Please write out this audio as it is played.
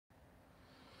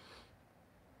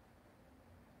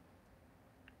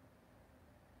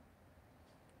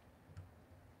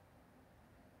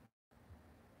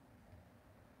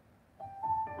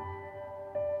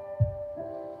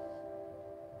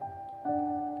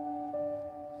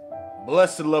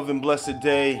Blessed love and blessed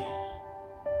day,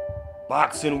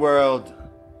 boxing world,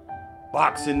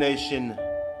 boxing nation,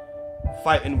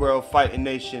 fighting world, fighting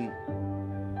nation.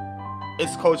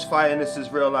 It's Coach Fight and this is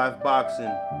real life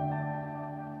boxing.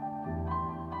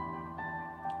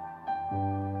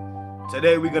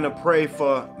 Today we're gonna pray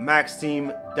for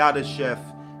Maxim Dadashev,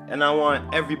 and I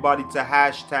want everybody to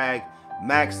hashtag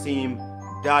Maxim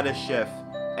Dadashev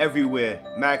everywhere.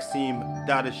 Maxim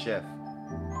Dadashev.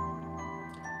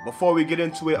 Before we get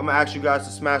into it, I'm gonna ask you guys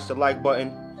to smash the like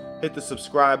button, hit the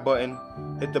subscribe button,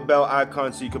 hit the bell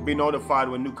icon so you can be notified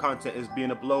when new content is being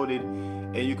uploaded,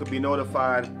 and you can be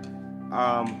notified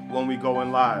when we go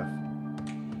in live.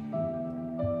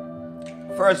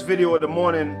 First video of the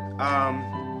morning,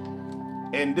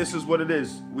 and this is what it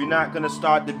is. We're not gonna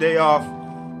start the day off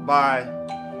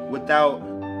without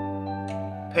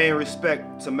paying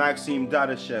respect to Maxim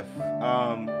Dadashev.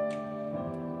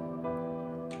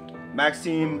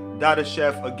 Maxim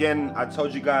Dadashev, again, I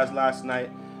told you guys last night,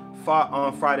 fought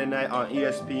on Friday night on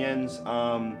ESPN's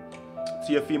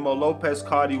Teofimo Lopez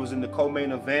card. He was in the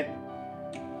co-main event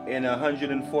in a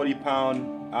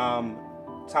 140-pound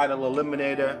title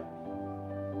eliminator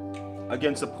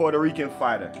against a Puerto Rican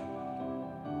fighter.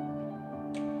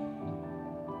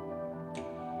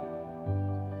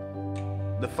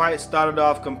 The fight started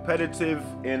off competitive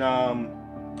in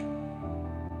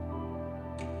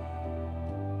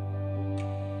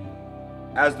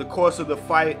as the course of the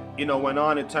fight, went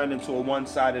on, it turned into a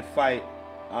one-sided fight,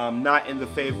 not in the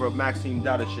favor of Maxim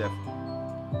Dadashev.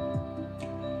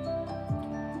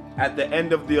 At the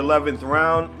end of the 11th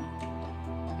round,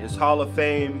 his Hall of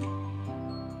Fame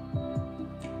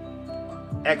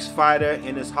ex-fighter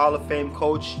and his Hall of Fame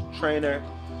coach, trainer,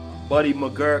 Buddy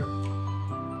McGurk,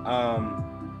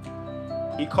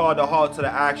 he called a halt to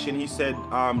the action. He said,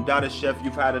 Dadashev,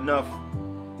 you've had enough.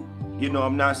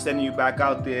 I'm not sending you back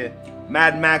out there.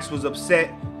 Mad Max was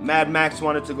upset. Mad Max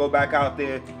wanted to go back out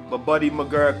there, but Buddy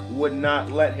McGurk would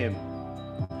not let him.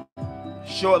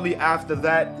 Shortly after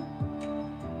that,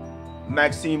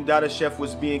 Maxim Dadashev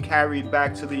was being carried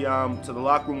back to the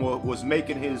locker room, was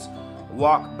making his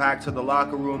walk back to the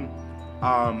locker room.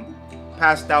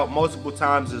 Passed out multiple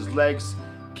times. His legs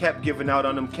kept giving out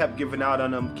on him, kept giving out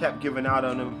on him, kept giving out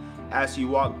on him as he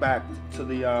walked back to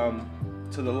the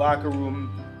locker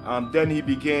room. Then he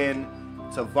began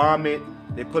to vomit.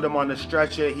 They put him on the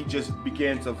stretcher. He just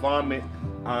began to vomit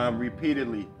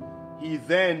repeatedly. He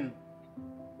then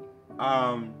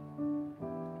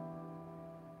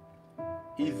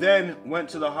went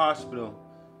to the hospital.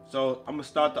 So I'm gonna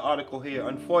start the article here.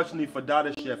 Unfortunately for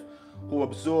Dadashev, who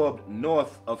absorbed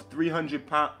north of 300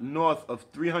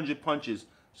 punches,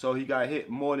 so he got hit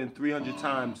more than 300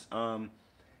 times,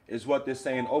 is what they're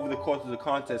saying. Over the course of the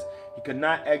contest, he could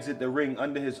not exit the ring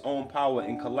under his own power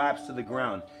and collapsed to the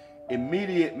ground.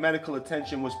 Immediate medical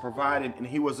attention was provided and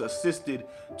he was assisted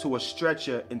to a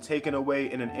stretcher and taken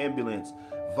away in an ambulance,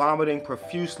 vomiting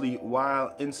profusely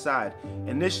while inside.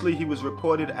 Initially, he was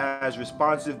reported as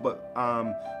responsive but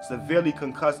severely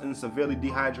concussed and severely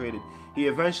dehydrated. He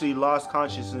eventually lost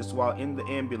consciousness while in the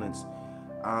ambulance.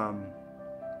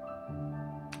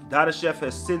 Dadashev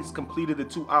has since completed a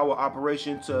 2-hour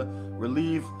operation to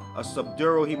relieve a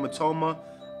subdural hematoma,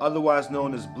 otherwise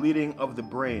known as bleeding of the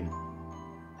brain.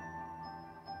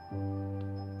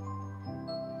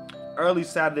 Early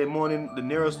Saturday morning, the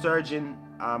neurosurgeon,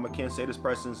 I can't say this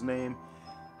person's name,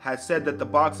 had said that the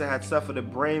boxer had suffered a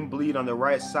brain bleed on the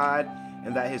right side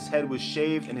and that his head was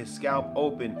shaved and his scalp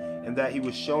open and that he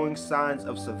was showing signs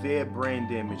of severe brain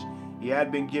damage. He had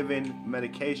been given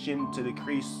medication to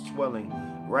decrease swelling.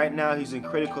 Right now, he's in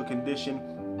critical condition,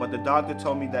 but the doctor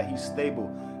told me that he's stable.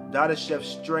 Dadashev's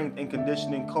strength and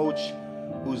conditioning coach,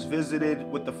 who's visited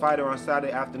with the fighter on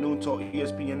Saturday afternoon, told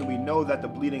ESPN, "We know that the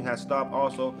bleeding has stopped.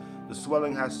 Also, the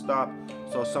swelling has stopped.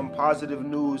 So some positive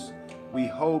news. We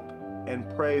hope and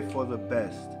pray for the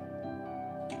best."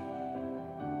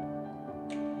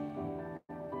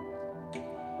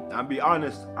 I'll be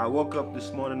honest, I woke up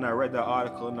this morning, I read that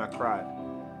article, and I cried.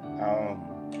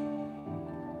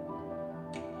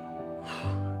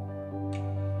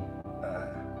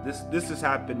 This has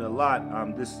happened a lot.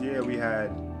 This year we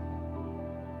had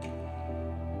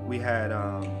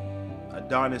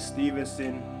Adonis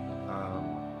Stevenson.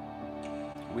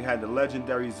 We had the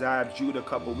legendary Zab Jude a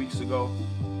couple weeks ago.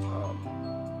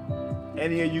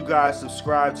 Any of you guys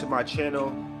subscribe to my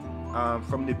channel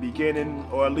from the beginning,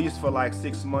 or at least for like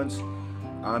 6 months,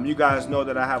 you guys know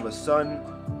that I have a son.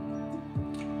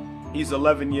 He's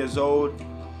 11 years old.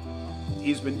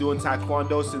 He's been doing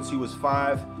Taekwondo since he was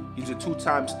 5. He's a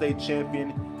 2-time state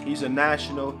champion. He's a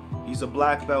national. He's a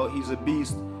black belt. He's a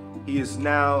beast. He is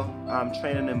now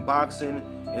training in boxing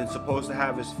and supposed to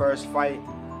have his first fight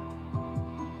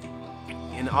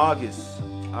in August.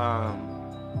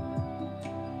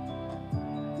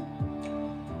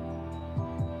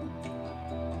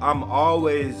 I'm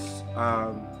always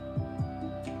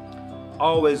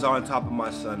on top of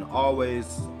my son.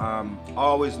 Always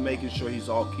making sure he's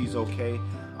okay.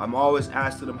 I'm always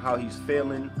asking him how he's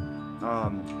feeling.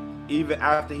 Even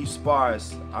after he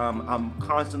spars, I'm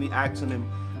constantly asking him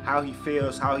how he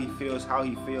feels,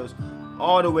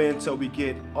 all the way until we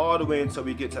get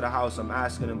to the house. I'm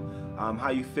asking him,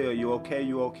 how you feel? You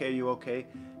okay?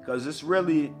 Because there's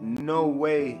really no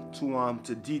way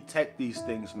to detect these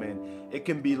things, man. It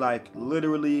can be like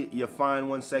literally you're fine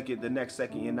one second, the next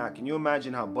second you're not. Can you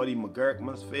imagine how Buddy McGurk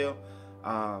must feel?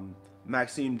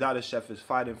 Maxim Dadashev is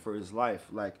fighting for his life,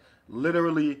 like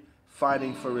literally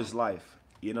fighting for his life.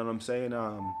 You know what I'm saying?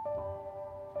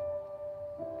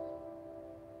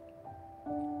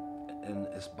 And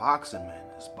it's boxing, man.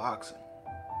 It's boxing.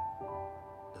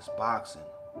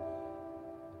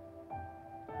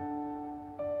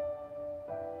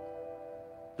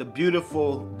 The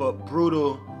beautiful but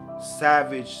brutal,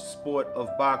 savage sport of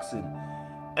boxing.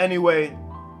 Anyway,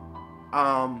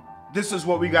 this is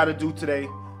what we got to do today.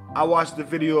 I watched the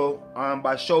video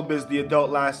by Showbiz the Adult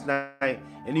last night,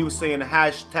 and he was saying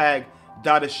hashtag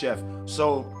Dadashev.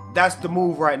 So that's the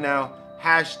move right now.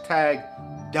 Hashtag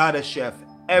Dadashev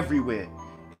everywhere.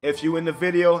 If you in the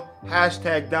video,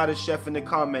 hashtag Dadashev in the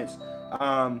comments.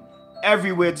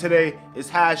 Everywhere today is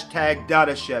hashtag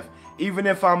Dadashev. Even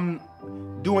if I'm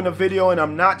doing a video and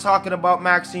I'm not talking about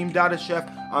Maxim Dadashev,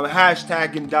 I'm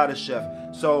hashtagging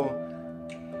Dadashev. So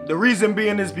the reason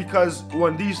being is because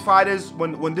when these fighters,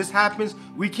 when this happens,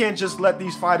 we can't just let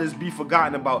these fighters be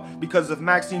forgotten about. Because if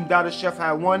Maxim Dadashev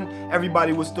had won,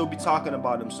 everybody would still be talking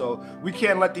about him. So we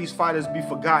can't let these fighters be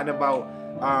forgotten about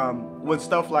when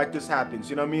stuff like this happens.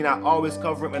 You know what I mean? I always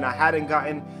cover him, and I hadn't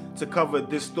gotten to cover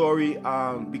this story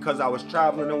because I was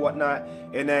traveling and whatnot,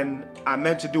 and then I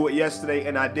meant to do it yesterday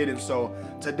and I didn't. So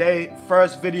today,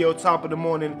 first video, top of the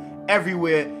morning,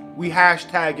 everywhere we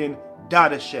hashtagging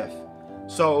Dadashev.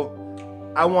 So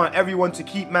I want everyone to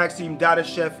keep Maxim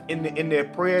Dadashev in their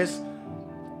prayers.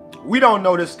 We don't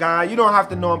know this guy. You don't have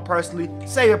to know him personally.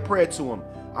 Say a prayer to him.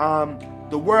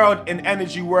 The world and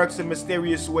energy works in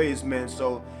mysterious ways, man.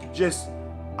 So just,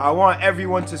 I want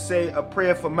everyone to say a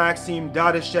prayer for Maxim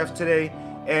Dadashev today.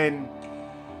 And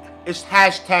it's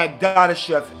hashtag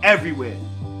Dadashev everywhere.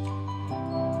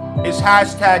 It's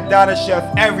hashtag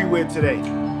Dadashev everywhere today.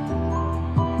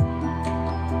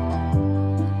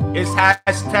 It's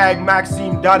hashtag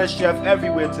Maxim Dadashev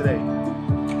everywhere today.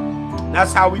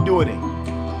 That's how we doing it.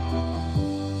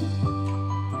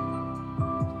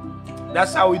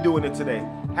 That's how we doing it today.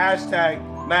 Hashtag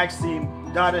Maxim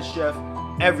Dadashev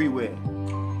everywhere.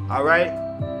 Alright?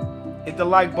 Hit the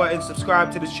like button,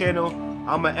 subscribe to the channel.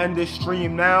 I'm going to end this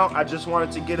stream now. I just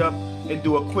wanted to get up and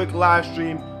do a quick live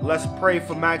stream. Let's pray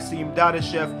for Maxim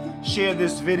Dadashev. Share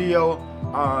this video.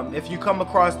 If you come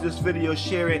across this video,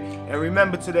 share it. And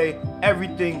remember today,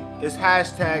 everything is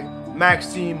hashtag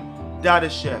Maxim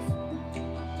Dadashev.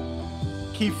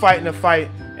 Keep fighting the fight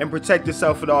and protect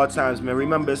yourself at all times, man.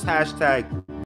 Remember, it's hashtag